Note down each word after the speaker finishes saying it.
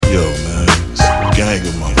Yo, man, it's a gang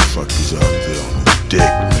of motherfuckers out there on the dick,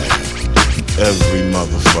 man. Every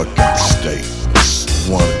motherfucking state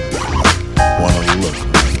wanna be like, wanna look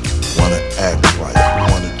like, wanna act like,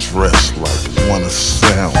 wanna dress like, wanna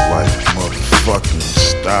sound like, motherfucking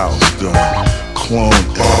styles done, clone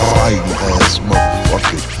ass, hiding ass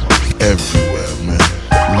motherfuckers everywhere, man.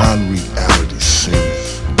 Non-reality singing,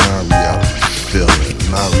 non-reality feeling,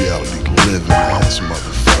 non-reality living ass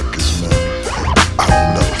motherfuckers, man. I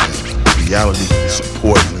don't know, man. Reality is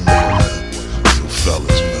important to me, man. So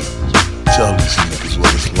fellas, man, tell these niggas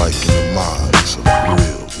what it's like in the minds of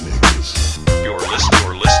real niggas. You're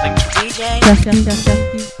listening to DJ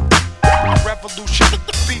Cherky. Revolution,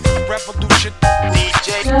 beat revolution. DJ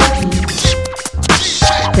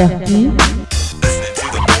Cherky. Listening to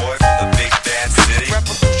the boy from the big bad city.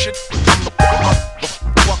 Revolution.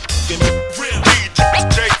 Fucking real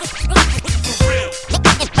DJ.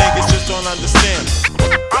 Niggas just don't understand.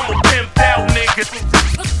 I'm a pimped out nigga.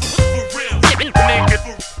 For real, nigga.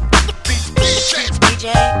 DJ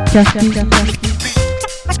Cherky.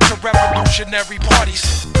 To revolutionary parties,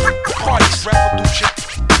 revolution,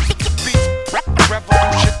 beef,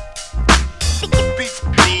 revolution, beef,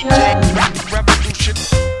 DJ, revolution.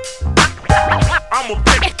 I'm a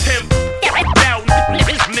pimp down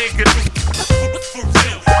nigga, for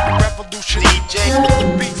real, revolution, DJ,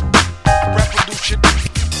 beef, revolution,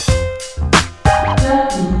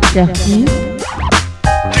 Cherky.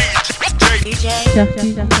 DJ,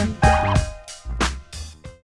 Cherky.